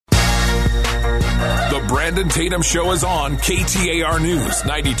The Brandon Tatum Show is on KTAR News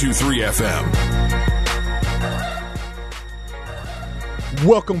 92.3 FM.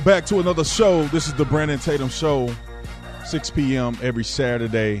 Welcome back to another show. This is the Brandon Tatum Show, 6 p.m. every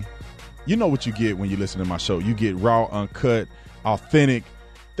Saturday. You know what you get when you listen to my show. You get raw, uncut, authentic.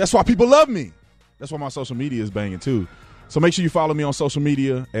 That's why people love me. That's why my social media is banging too. So make sure you follow me on social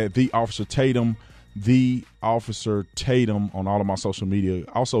media at The Officer Tatum, The Officer Tatum on all of my social media.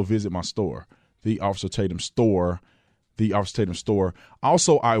 Also visit my store, The Officer Tatum Store, The Officer Tatum Store.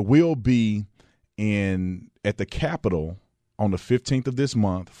 Also, I will be at the Capitol on the 15th of this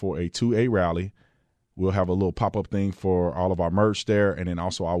month for a 2A rally. We'll have a little pop-up thing for all of our merch there, and then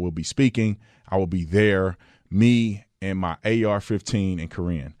also I will be speaking. I will be there. Me and my AR-15 and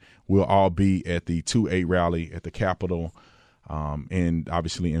Corinne will all be at the 2A rally at the Capitol, and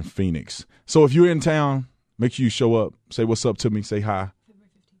obviously in Phoenix. So if you're in town, make sure you show up. Say what's up to me. Say hi.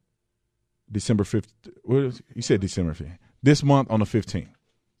 December 15th. You said December 15th. This month on the 15th.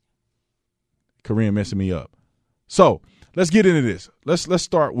 Corinne messing me up. So let's get into this. Let's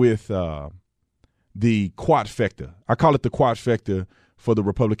start with the quadfecta. I call it the quadfecta for the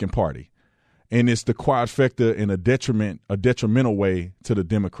Republican Party. And it's the quadfecta in a detrimental way to the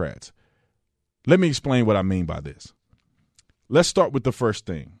Democrats. Let me explain what I mean by this. Let's start with the first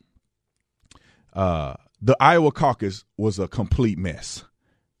thing. The Iowa caucus was a complete mess.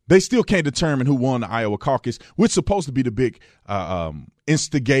 They still can't determine who won the Iowa caucus, which is supposed to be the big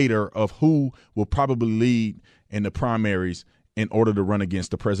instigator of who will probably lead in the primaries in order to run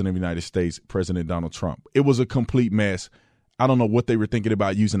against the president of the United States, President Donald Trump. It was a complete mess. I don't know what they were thinking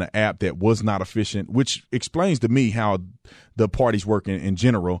about using an app that was not efficient, which explains to me how the parties work in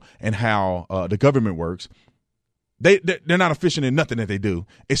general and how the government works. They're not efficient in nothing that they do,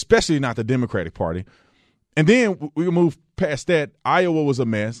 especially not the Democratic Party. And then we move past that. Iowa was a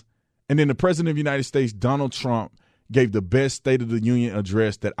mess. And then the president of the United States, Donald Trump, gave the best State of the Union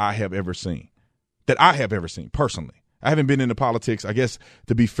address that I have ever seen, personally. I haven't been into politics. I guess,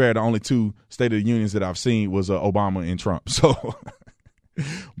 to be fair, the only two State of the Unions that I've seen was Obama and Trump. So,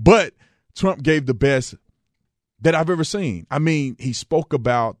 but Trump gave the best that I've ever seen. I mean, he spoke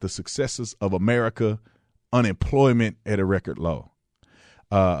about the successes of America, unemployment at a record low.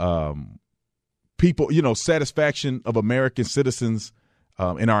 People, satisfaction of American citizens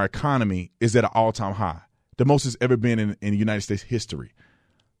in our economy is at an all-time high, the most it's ever been in United States history.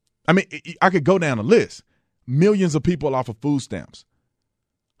 I mean, I could go down a list. Millions of people off of food stamps.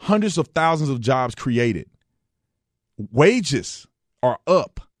 Hundreds of thousands of jobs created. Wages are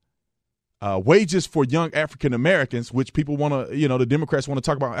up. Wages for young African Americans, which people want to, the Democrats want to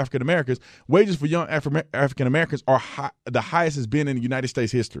talk about African Americans. Wages for young African Americans are the highest it's been in United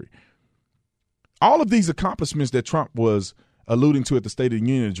States history. All of these accomplishments that Trump was alluding to at the State of the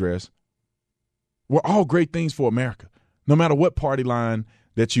Union address were all great things for America, no matter what party line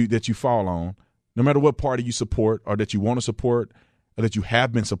that you fall on. No matter what party you support or that you want to support or that you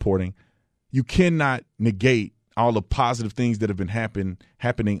have been supporting, you cannot negate all the positive things that have been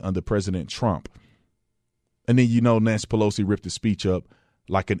happening under President Trump. And then, Nancy Pelosi ripped his speech up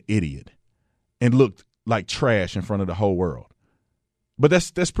like an idiot and looked like trash in front of the whole world. But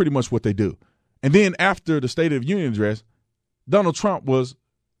that's pretty much what they do. And then after the State of the Union address, Donald Trump was,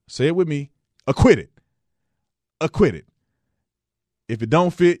 say it with me, acquitted. Acquitted. If it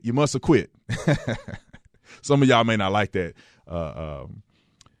don't fit, you must acquit. Some of y'all may not like that,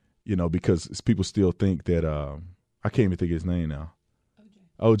 because people still think that I can't even think of his name now.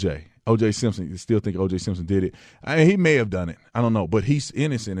 O.J. Simpson. Still think O.J. Simpson did it. He may have done it. I don't know, but he's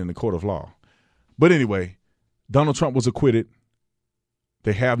innocent in the court of law. But anyway, Donald Trump was acquitted.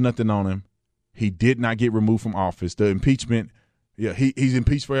 They have nothing on him. He did not get removed from office. The impeachment, he's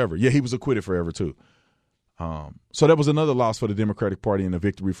impeached forever. Yeah, he was acquitted forever too. So that was another loss for the Democratic Party and a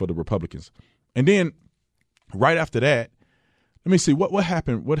victory for the Republicans. And then right after that, let me see what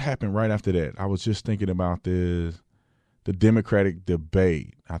happened. What happened right after that? I was just thinking about the Democratic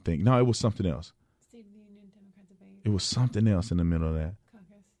debate. I think it was something else. State of the Union Democrat debate. It was something else in the middle of that.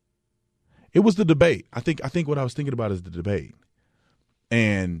 Caucus. It was the debate. I think what I was thinking about is the debate,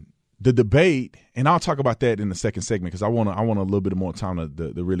 and the debate. And I'll talk about that in the second segment because I want a little bit more time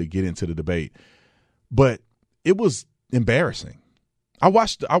to really get into the debate. But it was embarrassing. I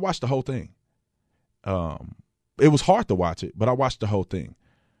watched the whole thing. It was hard to watch it, but I watched the whole thing.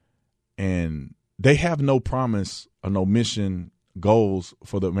 And they have no promise or no mission goals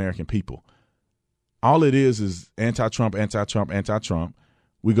for the American people. All it is anti-Trump, anti-Trump, anti-Trump.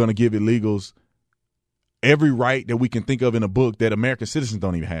 We're going to give illegals every right that we can think of in a book that American citizens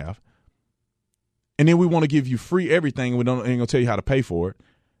don't even have. And then we want to give you free everything. We ain't going to tell you how to pay for it.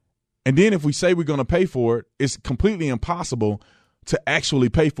 And then if we say we're going to pay for it, it's completely impossible to actually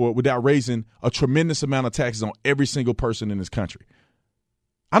pay for it without raising a tremendous amount of taxes on every single person in this country.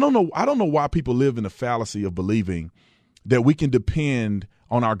 I don't know why people live in the fallacy of believing that we can depend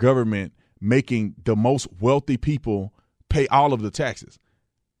on our government making the most wealthy people pay all of the taxes.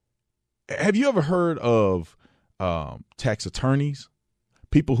 Have you ever heard of tax attorneys,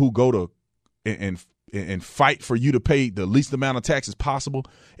 people who go to and fight for you to pay the least amount of taxes possible?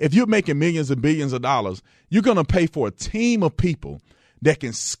 If you're making millions and billions of dollars, you're going to pay for a team of people that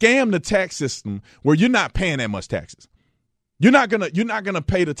can scam the tax system where you're not paying that much taxes. You're not gonna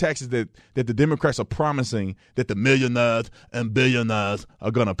pay the taxes that the Democrats are promising that the millionaires and billionaires are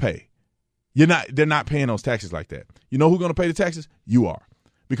gonna pay. They're not paying those taxes like that. You know who's gonna pay the taxes? You are.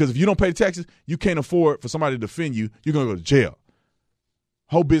 Because if you don't pay the taxes, you can't afford for somebody to defend you. You're gonna go to jail.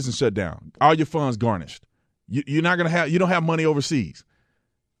 Whole business shut down. All your funds garnished. You don't have money overseas.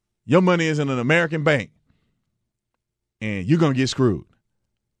 Your money is in an American bank, and you're gonna get screwed.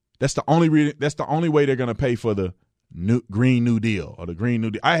 That's the only way they're gonna pay for the Green New Deal or the Green New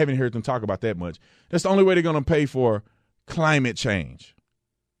Deal. I haven't heard them talk about that much. That's the only way they're going to pay for climate change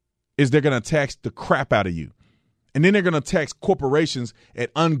is they're going to tax the crap out of you. And then they're going to tax corporations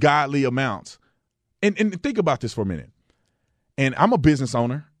at ungodly amounts. And think about this for a minute. And I'm a business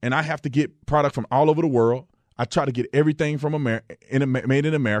owner, and I have to get product from all over the world. I try to get everything from made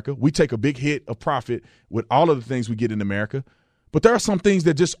in America. We take a big hit of profit with all of the things we get in America. But there are some things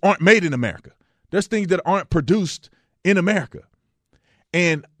that just aren't made in America. There's things that aren't produced in America.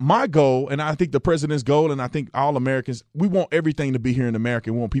 And my goal, and I think the president's goal, and I think all Americans, we want everything to be here in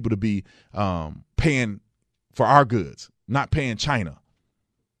America. We want people to be paying for our goods, not paying China.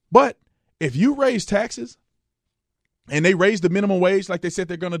 But if you raise taxes and they raise the minimum wage like they said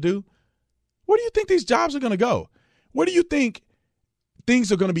they're going to do, where do you think these jobs are going to go? Where do you think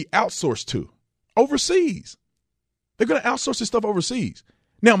things are going to be outsourced to? Overseas. They're going to outsource this stuff overseas.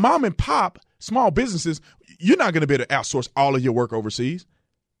 Now, mom and pop, small businesses, you're not going to be able to outsource all of your work overseas.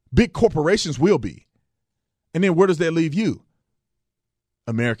 Big corporations will be. And then where does that leave you?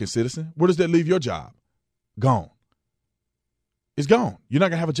 American citizen. Where does that leave your job? Gone. It's gone. You're not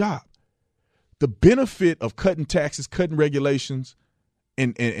going to have a job. The benefit of cutting taxes, cutting regulations,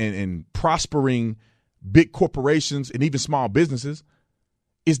 and prospering big corporations and even small businesses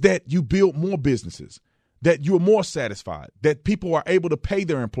is that you build more businesses, that you're more satisfied, that people are able to pay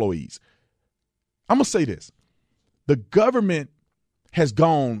their employees. I'm going to say this. The government has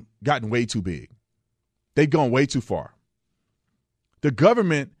gotten way too big. They've gone way too far. The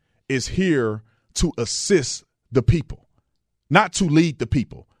government is here to assist the people, not to lead the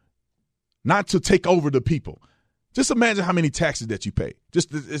people, not to take over the people. Just imagine how many taxes that you pay.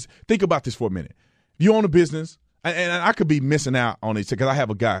 Just think about this for a minute. If you own a business, and I could be missing out on it because I have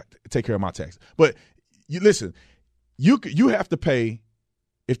a guy to take care of my taxes, but listen, you have to pay.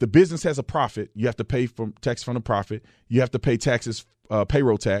 If the business has a profit, you have to pay tax from the profit. You have to pay taxes,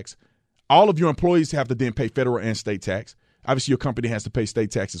 payroll tax. All of your employees have to then pay federal and state tax. Obviously, your company has to pay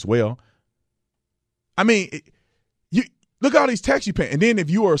state tax as well. I mean, you look at all these taxes you pay. And then if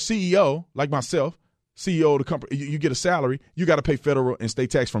you are a CEO, like myself, CEO of the company, you get a salary, you got to pay federal and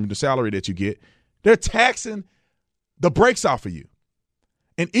state tax from the salary that you get. They're taxing the brakes off of you.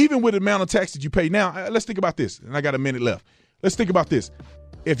 And even with the amount of tax that you pay now, let's think about this. And I got a minute left. Let's think about this.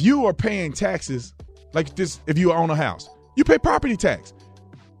 If you are paying taxes like this, if you own a house, you pay property tax.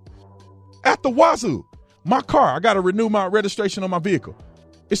 At the wazoo. My car, I got to renew my registration on my vehicle.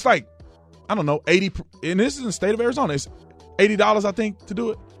 It's like, I don't know, 80, and this is in the state of Arizona. It's $80, I think, to do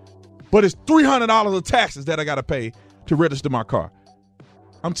it. But it's $300 of taxes that I got to pay to register my car.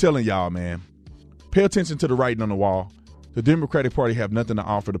 I'm telling y'all, man, pay attention to the writing on the wall. The Democratic Party have nothing to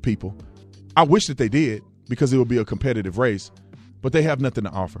offer the people. I wish that they did because it would be a competitive race, but they have nothing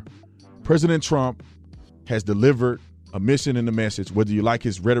to offer. President Trump has delivered a mission and a message, whether you like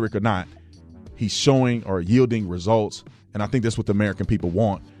his rhetoric or not. He's showing or yielding results, and I think that's what the American people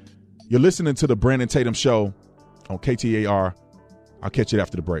want. You're listening to the Brandon Tatum Show on KTAR. I'll catch you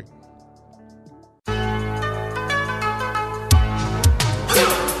after the break.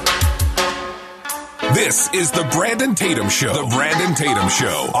 This is the Brandon Tatum Show. The Brandon Tatum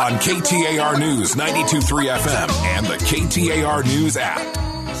Show on KTAR News 92.3 FM and the KTAR News app.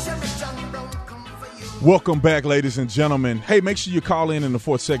 Welcome back, ladies and gentlemen. Hey, make sure you call in the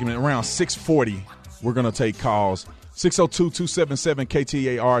fourth segment around 6:40. We're going to take calls.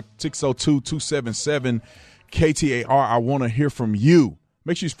 602-277-KTAR, 602-277-KTAR. I want to hear from you.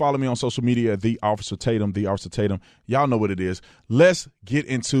 Make sure you follow me on social media at The Officer Tatum, The Officer Tatum. Y'all know what it is. Let's get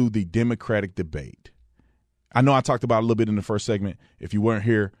into the Democratic debate. I know I talked about it a little bit in the first segment. If you weren't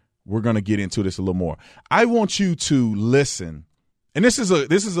here, we're going to get into this a little more. I want you to listen, and this is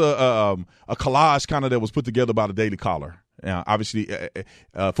a collage kind of that was put together by the Daily Caller. Obviously,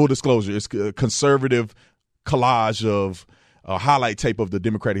 full disclosure, it's a conservative collage of a highlight tape of the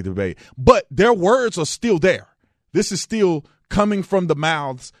Democratic debate. But their words are still there. This is still coming from the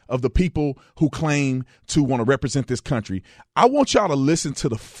mouths of the people who claim to want to represent this country. I want y'all to listen to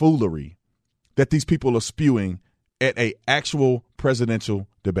the foolery that these people are spewing at a actual presidential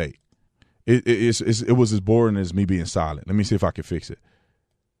debate. It was as boring as me being silent. Let me see if I can fix it.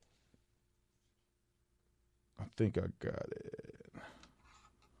 I think I got it.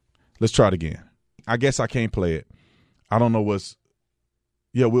 Let's try it again. I guess I can't play it. I don't know what's.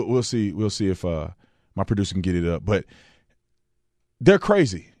 Yeah, we'll see. We'll see if my producer can get it up. But they're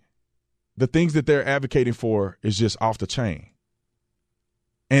crazy. The things that they're advocating for is just off the chain.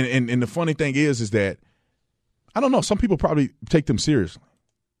 And the funny thing is that I don't know. Some people probably take them seriously.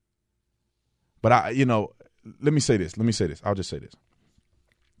 But let me say this. I'll just say this.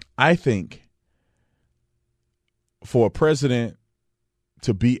 I think for a president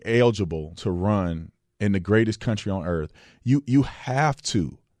to be eligible to run in the greatest country on earth, you have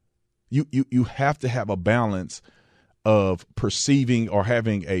to have a balance of perceiving or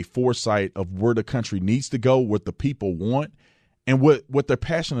having a foresight of where the country needs to go, what the people want, and what they're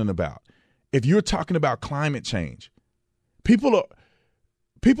passionate about. If you're talking about climate change, people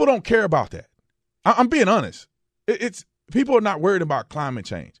don't care about that. I'm being honest. It's people are not worried about climate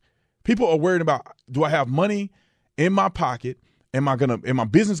change. People are worried about, do I have money in my pocket? Am my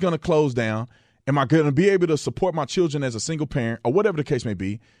business gonna close down? Am I gonna be able to support my children as a single parent, or whatever the case may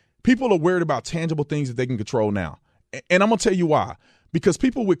be? People are worried about tangible things that they can control now. And I'm gonna tell you why. Because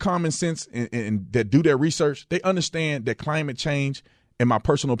people with common sense and that do their research, they understand that climate change, in my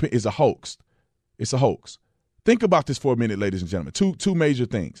personal opinion, is a hoax. It's a hoax. Think about this for a minute, ladies and gentlemen. Two major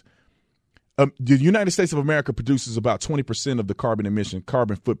things. The United States of America produces about 20% of the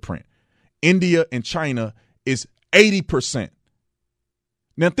carbon footprint. India and China is 80%.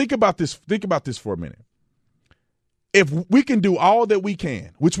 Now think about this for a minute. If we can do all that we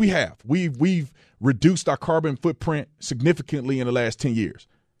can, which we have, we've reduced our carbon footprint significantly in the last 10 years.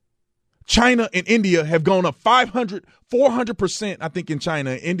 China and India have gone up 400%. I think in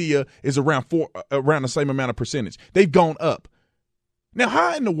China, India is around the same amount of percentage. They've gone up. Now,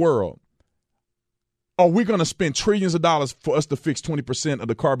 how in the world are we going to spend trillions of dollars for us to fix 20% of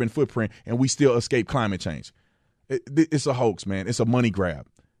the carbon footprint and we still escape climate change? It's a hoax, man. It's a money grab.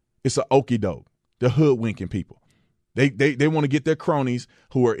 It's a okie doke. They're hoodwinking people. They want to get their cronies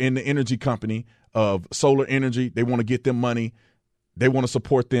who are in the energy company of solar energy. They want to get them money. They want to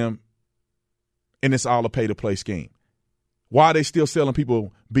support them. And it's all a pay-to-play scheme. Why are they still selling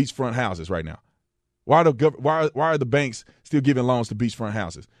people beachfront houses right now? Why are the banks still giving loans to beachfront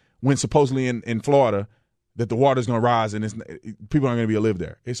houses when supposedly in Florida that the water's going to rise and people aren't going to be able to live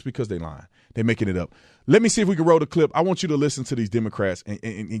there? It's because they're lying. They're making it up. Let me see if we can roll the clip. I want you to listen to these Democrats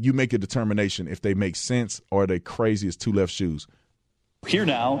and you make a determination if they make sense or are they crazy as two left shoes. Here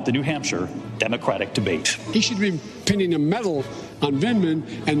now, the New Hampshire Democratic debate. He should be pinning a medal on Vindman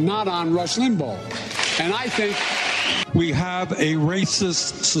and not on Rush Limbaugh. And I think we have a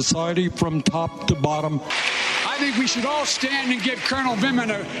racist society from top to bottom. I think we should all stand and give Colonel Vindman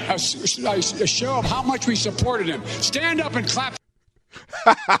a show of how much we supported him. Stand up and clap.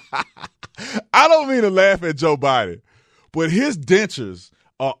 I don't mean to laugh at Joe Biden, but his dentures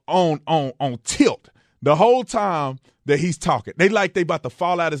are on tilt the whole time that he's talking. They about to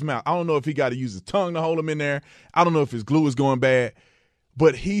fall out his mouth. I don't know if he got to use his tongue to hold him in there. I don't know if his glue is going bad,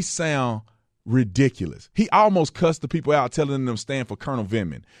 but he sound ridiculous. He almost cussed the people out, telling them to stand for Colonel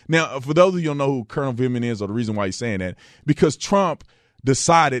Vindman. Now, for those of you who don't know who Colonel Vindman is or the reason why he's saying that, because Trump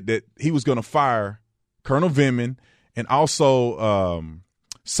decided that he was going to fire Colonel Vindman and also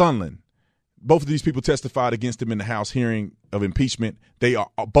Sondland. Both of these people testified against him in the House hearing of impeachment. They are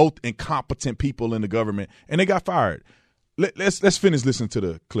both incompetent people in the government, and they got fired. Let's finish listening to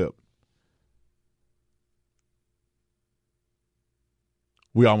the clip.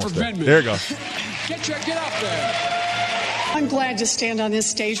 We almost there. There you go. Get up there. I'm glad to stand on this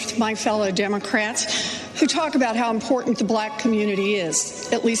stage with my fellow Democrats who talk about how important the black community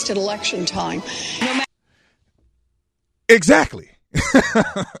is, at least at election time. Exactly.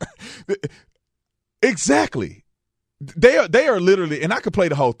 Exactly. They are literally, and I could play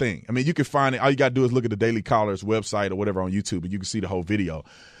the whole thing. I mean, you can find it. All you got to do is look at the Daily Caller's website or whatever on YouTube, and you can see the whole video.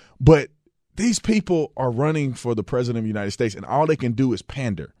 But these people are running for the president of the United States, and all they can do is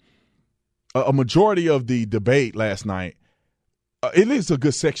pander. A majority of the debate last night, at least a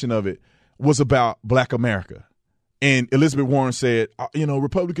good section of it, was about Black America. And Elizabeth Warren said,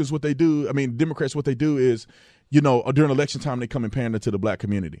 Republicans, what they do, Democrats, what they do is, during election time, they come and pander to the black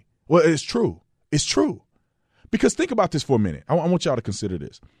community. Well, it's true. It's true. Because think about this for a minute. I want y'all to consider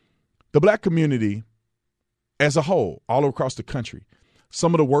this. The black community as a whole, all across the country,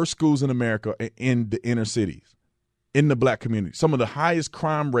 some of the worst schools in America are in the inner cities, in the black community. Some of the highest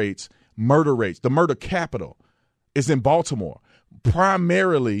crime rates, murder rates, the murder capital is in Baltimore.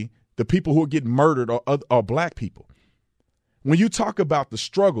 Primarily, the people who are getting murdered are black people. When you talk about the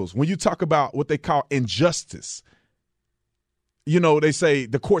struggles, when you talk about what they call injustice, they say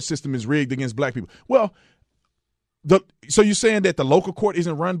the court system is rigged against black people. Well, so you're saying that the local court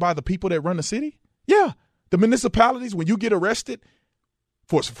isn't run by the people that run the city? Yeah. The municipalities, when you get arrested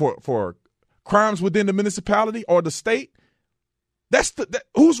for crimes within the municipality or the state,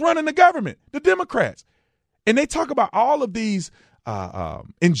 who's running the government? The Democrats. And they talk about all of these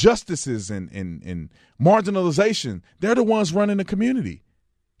injustices and marginalization. They're the ones running the community.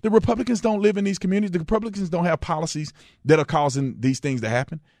 The Republicans don't live in these communities. The Republicans don't have policies that are causing these things to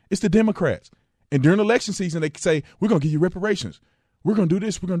happen. It's the Democrats. And during election season, they say, we're going to give you reparations. We're going to do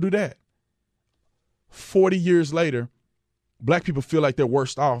this. We're going to do that. 40 years later, black people feel like they're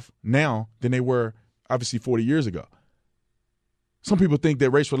worse off now than they were, obviously, 40 years ago. Some people think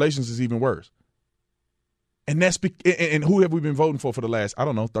that race relations is even worse. And and who have we been voting for the last,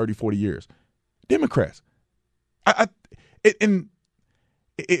 30, 40 years? Democrats.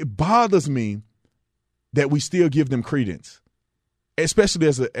 It bothers me that we still give them credence, especially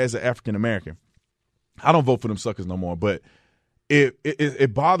as an African American. I don't vote for them suckers no more, but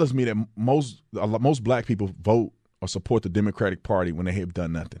it bothers me that most black people vote or support the Democratic Party when they have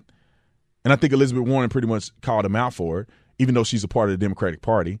done nothing. And I think Elizabeth Warren pretty much called them out for it, even though she's a part of the Democratic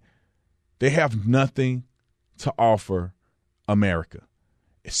Party. They have nothing to offer America,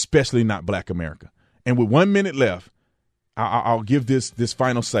 especially not black America. And with 1 minute left, I'll give this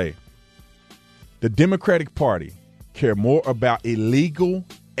final say. The Democratic Party care more about illegal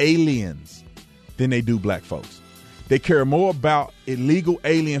aliens than they do black folks. They care more about illegal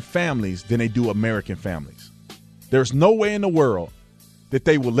alien families than they do American families. There's no way in the world that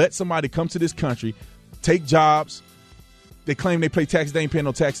they will let somebody come to this country, take jobs, they claim they pay taxes, they ain't paying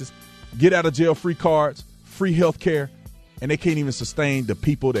no taxes, get out of jail free cards, free health care, and they can't even sustain the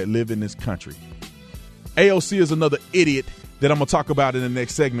people that live in this country. AOC is another idiot that I'm going to talk about in the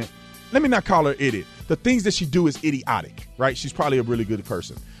next segment. Let me not call her idiot. The things that she do is idiotic, right? She's probably a really good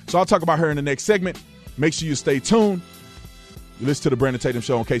person. So I'll talk about her in the next segment. Make sure you stay tuned. You listen to the Brandon Tatum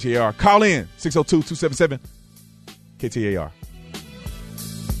Show on KTAR. Call in 602-277-KTAR.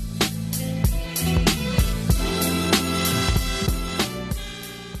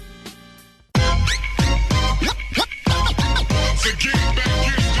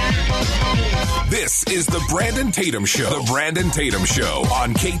 This is the Brandon Tatum Show. The Brandon Tatum Show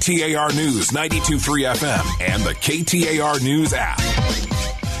on KTAR News 92.3 FM and the KTAR News app.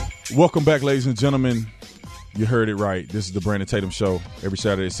 Welcome back, ladies and gentlemen. You heard it right. This is the Brandon Tatum Show every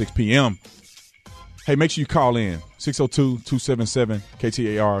Saturday at 6 p.m. Hey, make sure you call in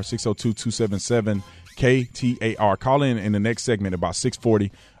 602-277-KTAR, 602-277-KTAR. Call in the next segment about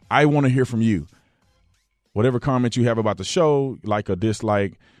 6:40. I want to hear from you. Whatever comment you have about the show, like or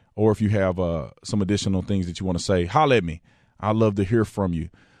dislike, or if you have some additional things that you want to say, holler at me. I'd love to hear from you.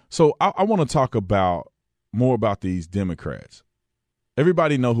 So I want to talk more about these Democrats.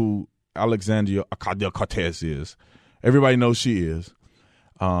 Everybody know who Alexandria Ocasio-Cortez is. Everybody knows she is.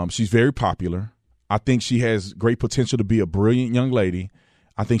 She's very popular. I think she has great potential to be a brilliant young lady.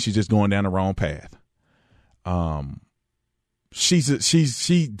 I think she's just going down the wrong path. She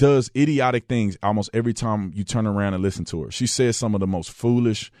does idiotic things almost every time you turn around and listen to her. She says some of the most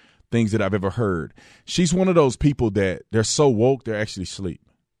foolish things that I've ever heard. She's one of those people that they're so woke they're actually asleep.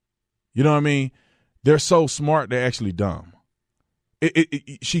 You know what I mean? They're so smart they're actually dumb.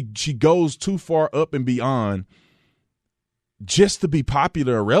 She goes too far up and beyond just to be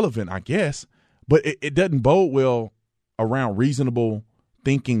popular or relevant, I guess. But it doesn't bode well around reasonable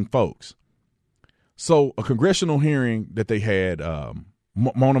thinking folks. So a congressional hearing that they had,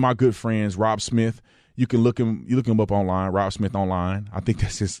 one of my good friends, Rob Smith, you look him up online, Rob Smith online. I think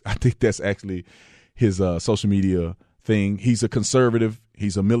that's actually his social media thing. He's a conservative.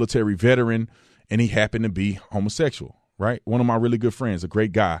 He's a military veteran, and he happened to be homosexual, right? One of my really good friends, a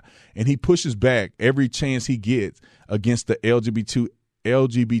great guy. And he pushes back every chance he gets against the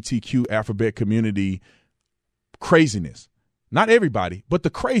LGBTQ alphabet community craziness. Not everybody, but the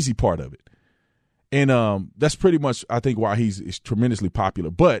crazy part of it. And that's pretty much, I think, why he's tremendously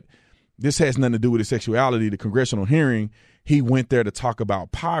popular. But this has nothing to do with his sexuality. The congressional hearing, he went there to talk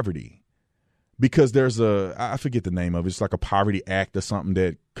about poverty because there's I forget the name of it. It's like a poverty act or something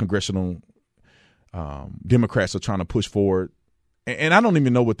that congressional Democrats are trying to push forward. And I don't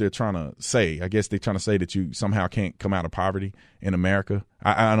even know what they're trying to say. I guess they're trying to say that you somehow can't come out of poverty in America.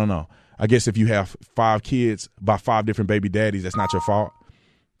 I don't know. I guess if you have 5 kids by 5 different baby daddies, that's not your fault.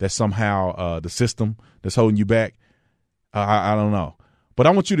 That's somehow the system that's holding you back. I don't know. But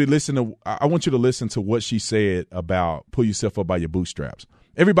I want you to listen to what she said about pull yourself up by your bootstraps.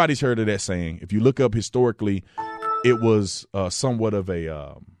 Everybody's heard of that saying. If you look up historically, it was somewhat of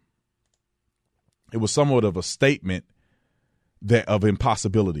a statement that of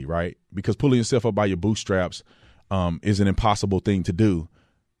impossibility, right? Because pulling yourself up by your bootstraps is an impossible thing to do.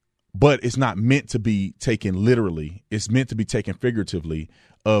 But it's not meant to be taken literally. It's meant to be taken figuratively,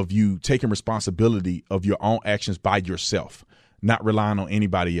 of you taking responsibility of your own actions by yourself, not relying on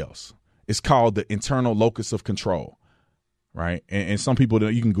anybody else. It's called the internal locus of control, right? And some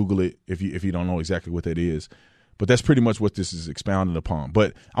people, you can Google it if you don't know exactly what that is. But that's pretty much what this is expounded upon.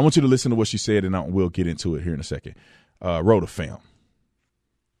 But I want you to listen to what she said, and we'll get into it here in a second. Wrote a film.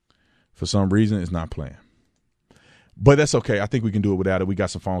 For some reason, it's not playing. But that's okay. I think we can do it without it. We got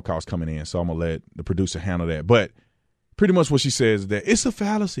some phone calls coming in, so I'm going to let the producer handle that. But pretty much what she says is that it's a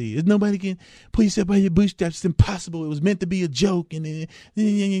fallacy. It's nobody can pull yourself by your bootstraps. It's impossible. It was meant to be a joke. And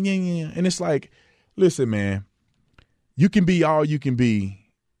it's like, listen, man, you can be all you can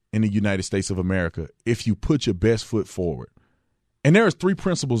be in the United States of America if you put your best foot forward. And there are 3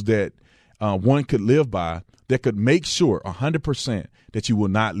 principles that one could live by that could make sure 100% that you will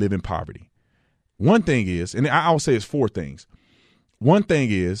not live in poverty. One thing is, and I'll say it's 4 things. One thing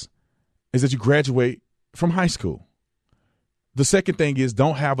is that you graduate from high school. The second thing is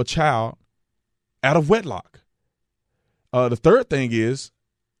don't have a child out of wedlock. The third thing is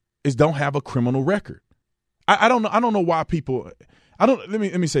don't have a criminal record. I don't know why people. Let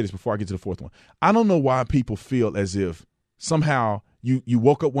me say this before I get to the 4th one. I don't know why people feel as if somehow you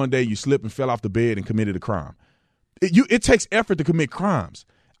woke up one day, you slipped and fell off the bed and committed a crime. It takes effort to commit crimes.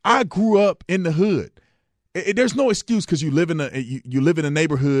 I grew up in the hood. There's no excuse because you live in a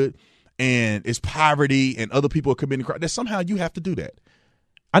neighborhood and it's poverty and other people are committing crime. That somehow you have to do that.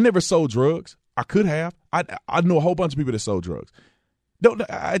 I never sold drugs. I could have. I know a whole bunch of people that sold drugs.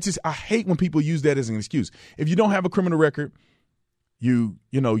 I hate when people use that as an excuse. If you don't have a criminal record, you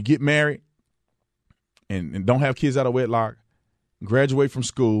get married and don't have kids out of wedlock, graduate from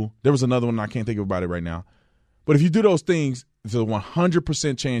school. There was another one, I can't think about it right now. But if you do those things, there's a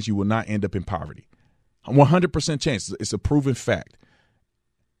 100% chance you will not end up in poverty. 100% chance. It's a proven fact.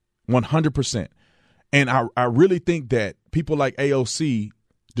 100%. And I really think that people like AOC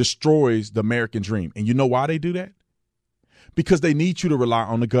destroys the American dream. And you know why they do that? Because they need you to rely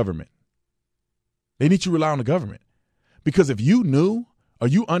on the government. They need you to rely on the government. Because if you knew or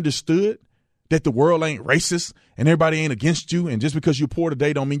you understood that the world ain't racist and everybody ain't against you, and just because you're poor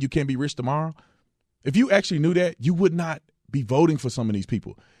today don't mean you can't be rich tomorrow. If you actually knew that, you would not be voting for some of these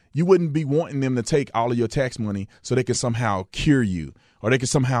people. You wouldn't be wanting them to take all of your tax money so they can somehow cure you or they can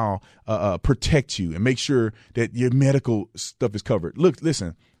somehow protect you and make sure that your medical stuff is covered. Look,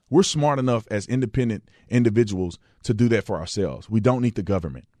 listen, we're smart enough as independent individuals to do that for ourselves. We don't need the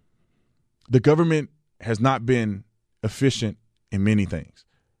government. The government has not been efficient in many things.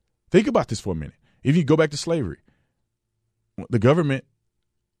 Think about this for a minute. If you go back to slavery, the government,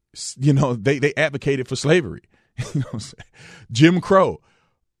 they advocated for slavery. Jim Crow,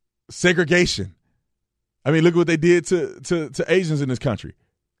 segregation. I mean, look what they did to Asians in this country.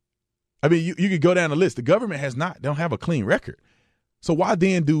 I mean, you could go down the list. The government don't have a clean record. So why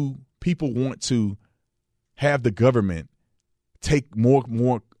then do people want to have the government take more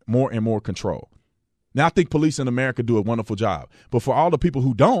and more control? Now, I think police in America do a wonderful job. But for all the people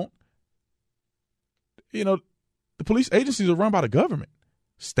who don't, the police agencies are run by the government,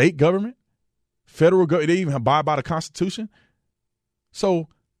 state government, federal government. They even abide by the Constitution. So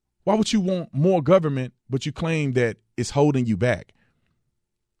why would you want more government, but you claim that it's holding you back?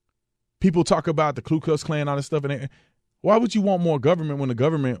 People talk about the Ku Klux Klan, all this stuff. And why would you want more government when the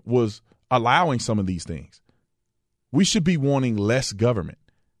government was allowing some of these things? We should be wanting less government,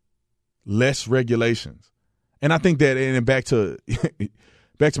 less regulations. And I think that, and back to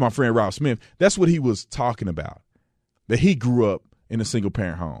my friend Rob Smith, that's what he was talking about, that he grew up in a single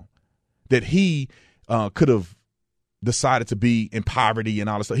parent home, that he could have decided to be in poverty and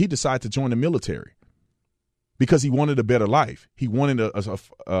all this stuff. He decided to join the military because he wanted a better life. He wanted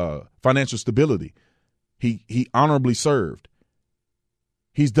a financial stability. He honorably served.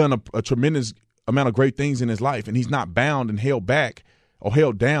 He's done a tremendous amount of great things in his life, and he's not bound and held back or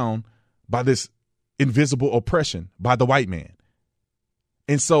held down by this invisible oppression by the white man.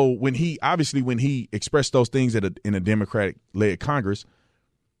 And so when he expressed those things in a Democratic-led Congress,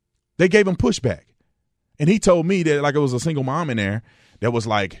 they gave him pushback. And he told me that like it was a single mom in there that was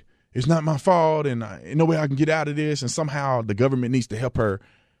like, it's not my fault and no way I can get out of this. And somehow the government needs to help her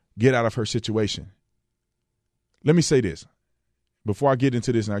get out of her situation. Let me say this. Before I get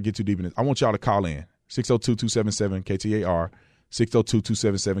into this and I get too deep in this, I want y'all to call in. 602-277-KTAR,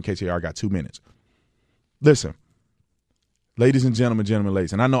 602-277-KTAR. I got 2 minutes. Listen, ladies and gentlemen,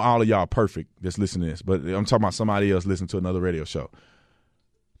 ladies, and I know all of y'all are perfect that's listening to this, but I'm talking about somebody else listening to another radio show.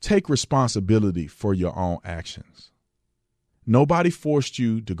 Take responsibility for your own actions. Nobody forced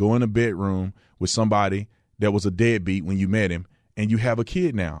you to go in a bedroom with somebody that was a deadbeat when you met him, and you have a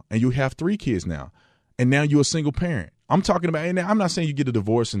kid now, and you have 3 kids now, and now you're a single parent. I'm talking about, and I'm not saying you get a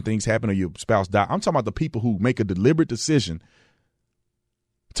divorce and things happen or your spouse die. I'm talking about the people who make a deliberate decision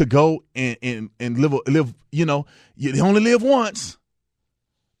to go and live, you know, they only live once,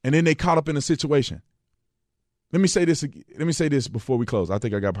 and then they caught up in a situation. Let me say this before we close. I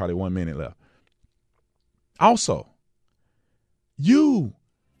think I got probably 1 minute left. Also, you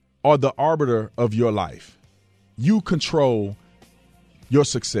are the arbiter of your life. You control your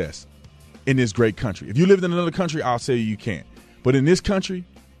success in this great country. If you lived in another country, I'll say you can't. But in this country,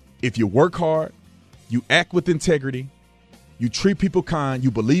 if you work hard, you act with integrity, you treat people kind, you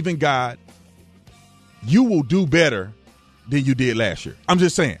believe in God, you will do better than you did last year. I'm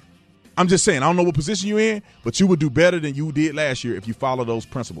just saying. I don't know what position you're in, but you will do better than you did last year if you follow those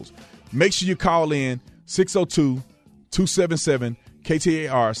principles. Make sure you call in 602-277-KTAR,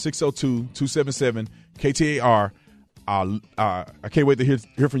 602-277-KTAR. I can't wait to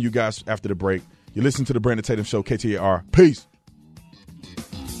hear from you guys after the break. You listen to the Brandon Tatum Show, KTAR. Peace.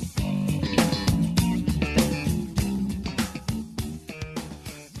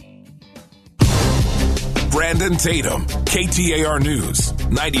 Brandon Tatum, KTAR News,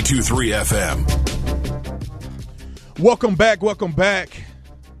 92.3 FM. Welcome back.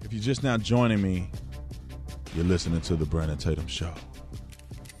 If you're just now joining me, you're listening to the Brandon Tatum Show.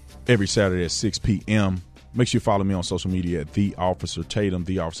 Every Saturday at 6 p.m. Make sure you follow me on social media at The Officer Tatum.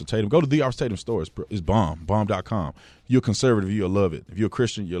 Go to The Officer Tatum store. It's bomb.com. If you're a conservative, you'll love it. If you're a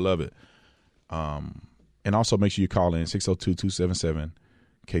Christian, you'll love it. And also make sure you call in 602-277-KTAR,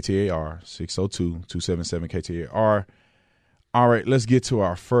 602-277-KTAR. All right, let's get to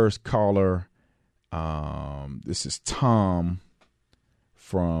our first caller. This is Tom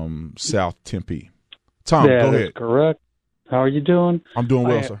from South Tempe. Tom, go ahead. That is correct. How are you doing? I'm doing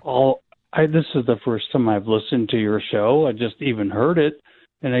well, sir. This is the first time I've listened to your show. I just even heard it,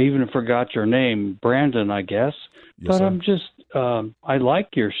 and I even forgot your name, Brandon, I guess. Yes, but sir. I'm just, I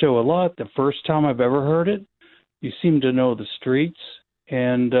like your show a lot. The first time I've ever heard it, you seem to know the streets,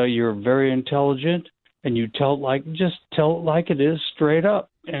 and you're very intelligent, and you tell it like it is, straight up.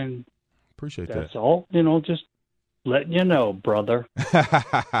 And appreciate that's that. all. Just letting you know, brother.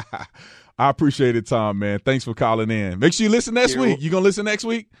 I appreciate it, Tom, man. Thanks for calling in. Make sure you listen next week. You going to listen next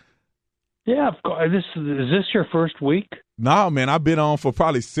week? Yeah, of course. Is this your first week? No, man. I've been on for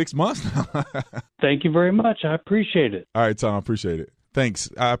probably 6 months now. Thank you very much. I appreciate it. All right, Tom. Appreciate it. Thanks.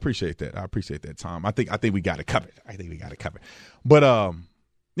 I appreciate that. Tom. I think we got it covered. But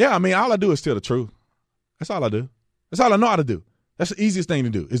yeah, I mean, all I do is tell the truth. That's all I do. That's all I know how to do. That's the easiest thing to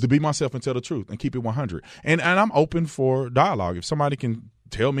do, is to be myself and tell the truth and keep it 100. And I'm open for dialogue. If somebody can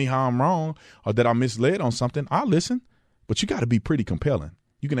tell me how I'm wrong or that I'm misled on something, I'll listen. But you got to be pretty compelling.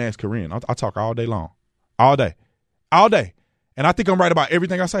 You can ask Corinne. I talk all day long. All day. And I think I'm right about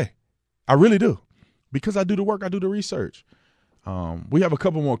everything I say. I really do. Because I do the work. I do the research. We have a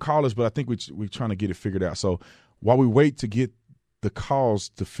couple more callers, but I think we're trying to get it figured out. So while we wait to get the calls,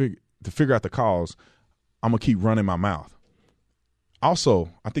 to figure out the calls, I'm going to keep running my mouth. Also,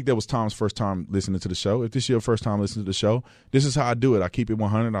 I think that was Tom's first time listening to the show. If this is your first time listening to the show, this is how I do it. I keep it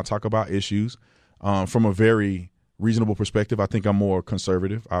 100. I talk about issues from a very reasonable perspective. I think I'm more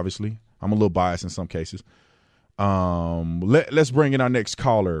conservative, obviously. I'm a little biased in some cases. Let's bring in our next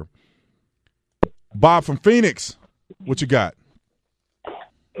caller. Bob from Phoenix. What you got?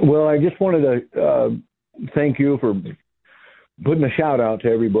 Well, I just wanted to thank you for putting a shout out to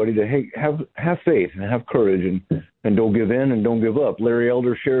everybody to have faith and have courage and don't give in and don't give up. Larry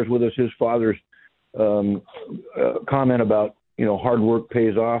Elder shares with us his father's comment about, hard work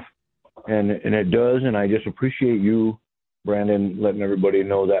pays off, and it does. And I just appreciate you, Brandon, letting everybody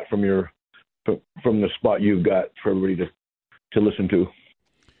know that from the spot you've got for everybody to listen to.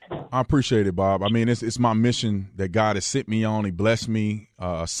 I appreciate it, Bob. I mean, it's my mission that God has sent me on. He blessed me,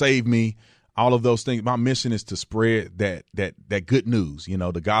 saved me, all of those things. My mission is to spread that good news,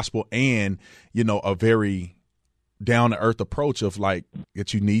 the gospel, and, a very down to earth approach of like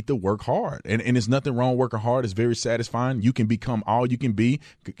that you need to work hard. And there's nothing wrong working hard. It's very satisfying. You can become all you can be.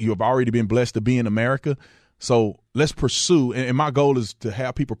 You have already been blessed to be in America. So let's pursue. And my goal is to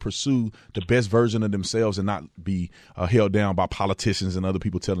have people pursue the best version of themselves and not be held down by politicians and other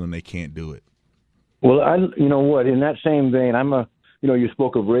people telling them they can't do it. Well, you know what? In that same vein, you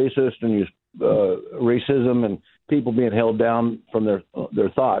spoke of racist and racism and people being held down from their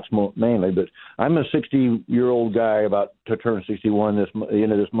thoughts mainly. But I'm a 60-year-old guy about to turn 61 the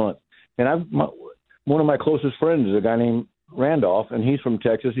end of this month, and one of my closest friends is a guy named Randolph, and he's from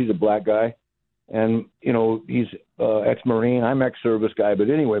Texas. He's a black guy, and he's ex-Marine. I'm ex-service guy. But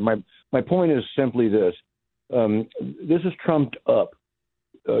anyway, my point is simply this: this is trumped up.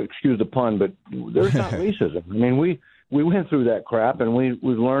 Excuse the pun, but there's not racism. I mean, we went through that crap, and we've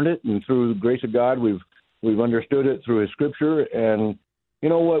learned it, and through the grace of God, we've understood it through His Scripture. And you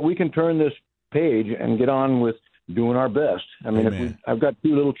know what? We can turn this page and get on with doing our best. I mean, I've got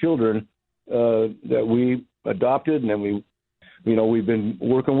 2 little children that we adopted, and then we've been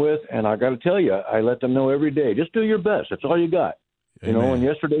working with, and I got to tell you, I let them know every day, just do your best. That's all you got. Amen. And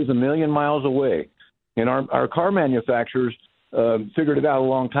yesterday's a million miles away. And our car manufacturers figured it out a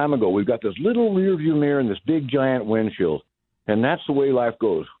long time ago. We've got this little rear view mirror and this big giant windshield, and that's the way life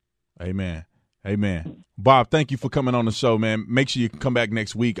goes. Amen. Bob, thank you for coming on the show, man. Make sure you come back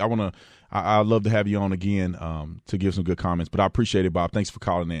next week. I'd love to have you on again to give some good comments, but I appreciate it, Bob. Thanks for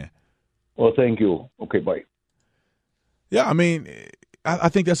calling in. Well, thank you. Okay, bye. Yeah, I mean, I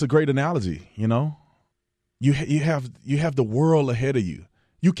think that's a great analogy. You have the world ahead of you.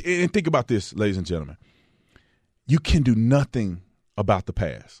 And think about this, ladies and gentlemen. You can do nothing about the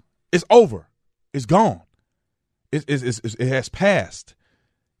past. It's over. It's gone. It has passed.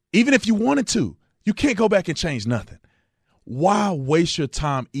 Even if you wanted to, you can't go back and change nothing. Why waste your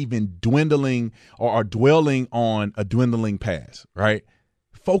time even dwindling or dwelling on a dwindling past, right?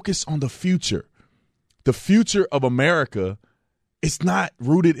 Focus on the future. The future of America is not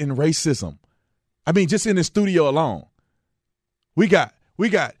rooted in racism. I mean, just in the studio alone, we got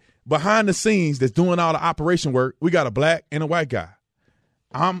behind the scenes that's doing all the operation work. We got a black and a white guy.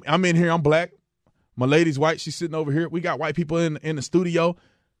 I'm in here. I'm black. My lady's white. She's sitting over here. We got white people in the studio.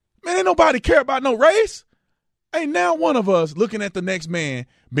 Man, ain't nobody care about no race. Ain't now one of us looking at the next man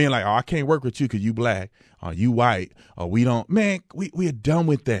being like, oh, I can't work with you because you black or you white or we don't. Man, we are done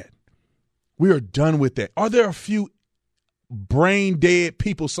with that. We are done with that. Are there a few brain dead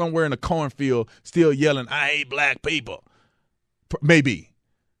people somewhere in a cornfield still yelling, I hate black people? Maybe.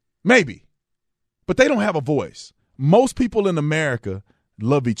 But they don't have a voice. Most people in America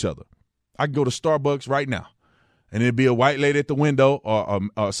love each other. I can go to Starbucks right now, and it'd be a white lady at the window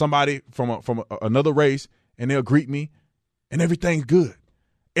or somebody from another race, and they'll greet me, and everything's good.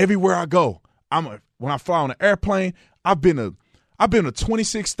 Everywhere I go, when I fly on an airplane, I've been to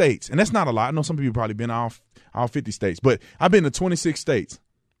 26 states, and that's not a lot. I know some people probably been all 50 states, but I've been to 26 states.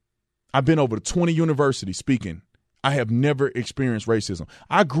 I've been over to 20 universities speaking. I have never experienced racism.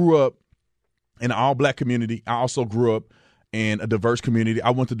 I grew up in an all-black community. I also grew up in a diverse community. I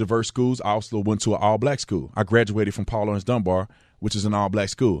went to diverse schools. I also went to an all-black school. I graduated from Paul Laurence Dunbar, which is an all-black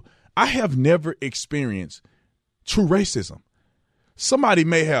school. I have never experienced true racism. Somebody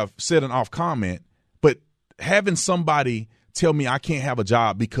may have said an off comment, but having somebody tell me I can't have a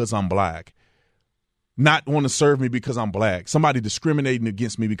job because I'm black, not want to serve me because I'm black, somebody discriminating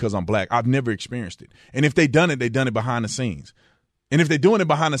against me because I'm black, I've never experienced it. And if they done it behind the scenes. And if they're doing it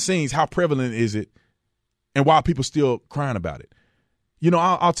behind the scenes, how prevalent is it? And why are people still crying about it?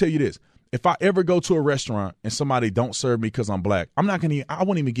 I'll tell you this. If I ever go to a restaurant and somebody don't serve me because I'm black, I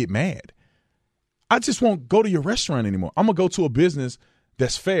won't even get mad. I just won't go to your restaurant anymore. I'm going to go to a business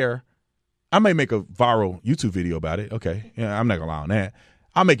that's fair. I may make a viral YouTube video about it. Okay. Yeah, I'm not going to lie on that.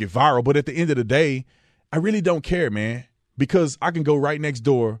 I'll make it viral. But at the end of the day, I really don't care, man, because I can go right next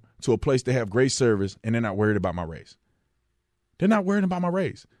door to a place that have great service and they're not worried about my race. They're not worried about my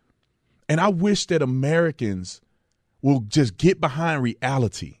race. And I wish that Americans will just get behind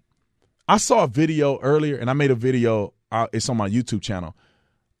reality. I saw a video earlier, and I made a video, it's on my YouTube channel,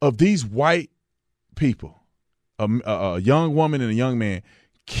 of these white people, a young woman and a young man,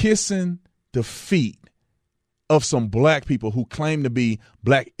 kissing the feet of some black people who claim to be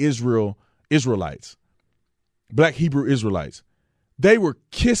black Israelites, black Hebrew Israelites. They were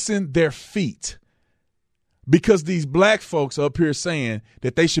kissing their feet because these black folks are up here saying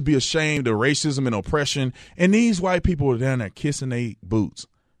that they should be ashamed of racism and oppression. And these white people were down there kissing their boots,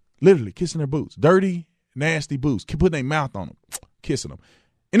 literally kissing their boots, dirty, nasty boots, putting their mouth on them, kissing them.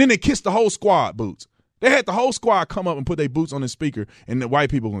 And then they kissed the whole squad boots. They had the whole squad come up and put their boots on the speaker, and the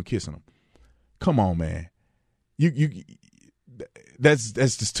white people were kissing them. Come on, man. that's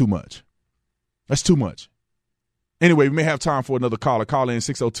just too much. That's too much. Anyway, we may have time for another caller. Call in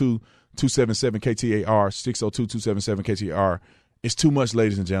 602-277-KTAR, 602-277-KTAR. It's too much,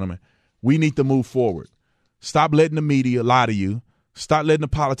 ladies and gentlemen. We need to move forward. Stop letting the media lie to you. Stop letting the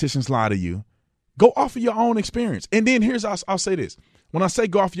politicians lie to you. Go off of your own experience. And then I'll say this. When I say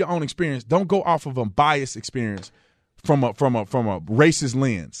go off your own experience, don't go off of a biased experience from a racist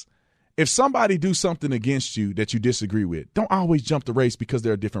lens. If somebody do something against you that you disagree with, don't always jump the race because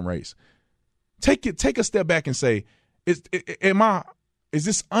they're a different race. Take a step back and say, is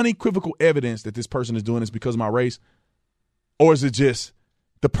this unequivocal evidence that this person is doing this because of my race? Or is it just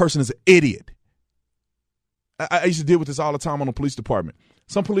the person is an idiot? I used to deal with this all the time on the police department.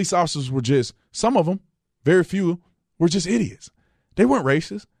 Some police officers were some of them, very few, were just idiots. They weren't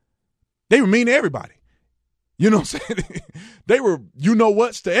racist. They were mean to everybody. You know what I'm saying? They were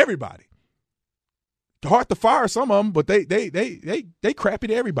you-know-whats to everybody. Hard to fire some of them, but they crappy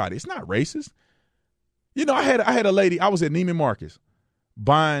to everybody. It's not racist. You know, I had a lady, I was at Neiman Marcus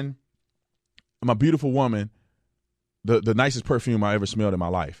buying my beautiful woman the nicest perfume I ever smelled in my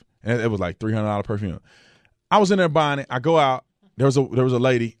life. And it was like $300 perfume. I was in there buying it. I go out. There was a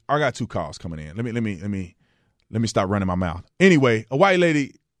lady. I got 2 calls coming in. Let me stop running my mouth. Anyway, a white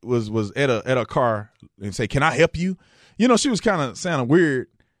lady was at a car and say, "Can I help you?" You know, she was kind of sounding weird.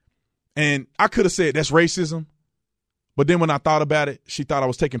 And I could have said that's racism. But then when I thought about it, she thought I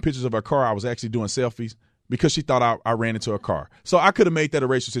was taking pictures of her car. I was actually doing selfies because she thought I ran into her car. So I could have made that a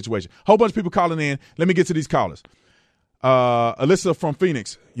racial situation. Whole bunch of people calling in. Let me get to these callers. Alyssa from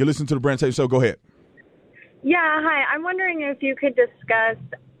Phoenix, you're listening to the Brandon Tatum Show. Go ahead. Yeah, hi. I'm wondering if you could discuss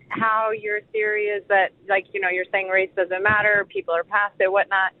how your theory is that, like, you know, you're saying race doesn't matter, people are past it,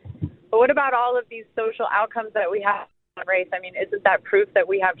 whatnot. But what about all of these social outcomes that we have on race? I mean, isn't that proof that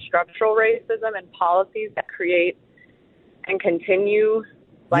we have structural racism and policies that create and continue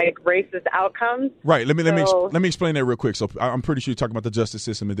like racist outcomes? Right. Let me explain that real quick. So I'm pretty sure you're talking about the justice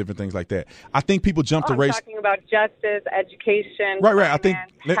system and different things like that. I think people jump to race. I'm talking about justice, education, right. I think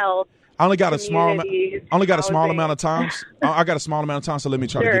health. I only got a small amount of time. I got a small amount of time, so let me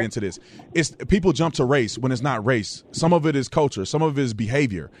try to get into this. People jump to race when it's not race. Some of it is culture. Some of it is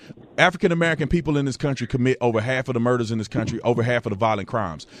behavior. African American people in this country commit over half of the murders in this country, over half of the violent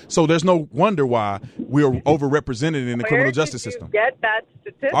crimes. So there's no wonder why we're overrepresented in the criminal justice system. Get that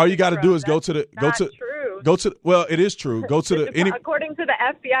statistic? All you got to do is True. Well, it is true. According to the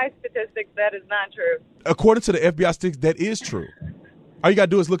FBI statistics, that is not true. According to the FBI statistics, that is true. All you got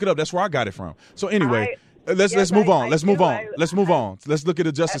to do is look it up. That's where I got it from. So anyway, let's move on. Let's move on. Let's look at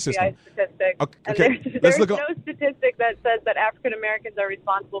the justice system. Statistics. Okay. There's no statistic that says that African Americans are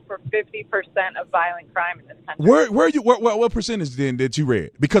responsible for 50% of violent crime in this country. What percentage then that you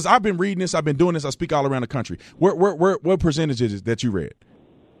read? Because I've been reading this. I've been doing this. I speak all around the country. What percentage is it that you read?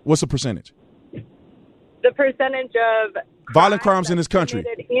 What's the percentage? The percentage of violent crimes in this country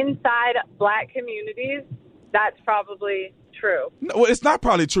inside black communities. That's probably true. No, it's not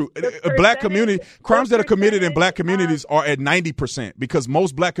probably true. Black community crimes that are committed in black communities are at 90% because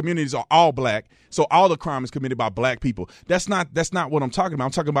most black communities are all black. So all the crime is committed by black people. That's not what I'm talking about.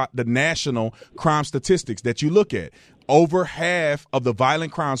 I'm talking about the national crime statistics that you look at. Over half of the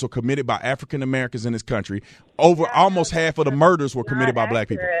violent crimes were committed by African Americans in this country. Almost half of the murders were committed by black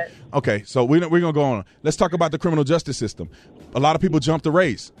people. Okay, so we're going to go on. Let's talk about the criminal justice system. A lot of people jump to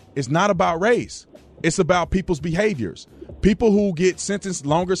race. It's not about race. It's about people's behaviors. People who get sentenced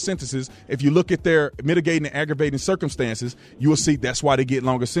longer sentences, if you look at their mitigating and aggravating circumstances, you will see that's why they get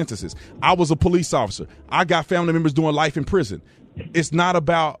longer sentences. I was a police officer. I got family members doing life in prison. It's not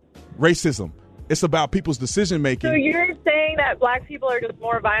about racism. It's about people's decision making. So you're saying that black people are just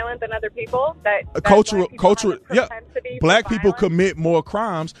more violent than other people? That cultural, yeah. Black people commit more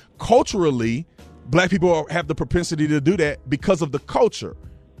crimes. Culturally, black people have the propensity to do that because of the culture.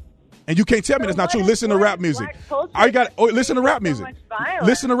 And you can't tell me that's not true. Listen to rap music. Listen to rap music.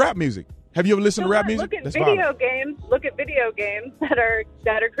 Listen to rap music. Have you ever listened to rap music? Look at video games. Look at video games that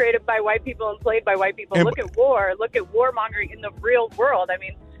are created by white people and played by white people. Look at war. Look at warmongering in the real world. I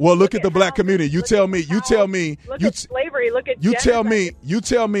mean, well, look at the black community. You tell me. Look at slavery. Look at you tell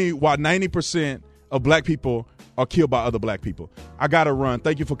me why 90% of black people are killed by other black people. I gotta run.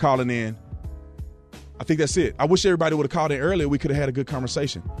 Thank you for calling in. I think that's it. I wish everybody would have called in earlier. We could have had a good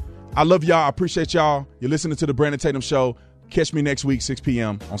conversation. I love y'all. I appreciate y'all. You're listening to the Brandon Tatum Show. Catch me next week, 6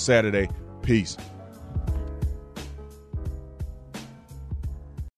 p.m. on Saturday. Peace.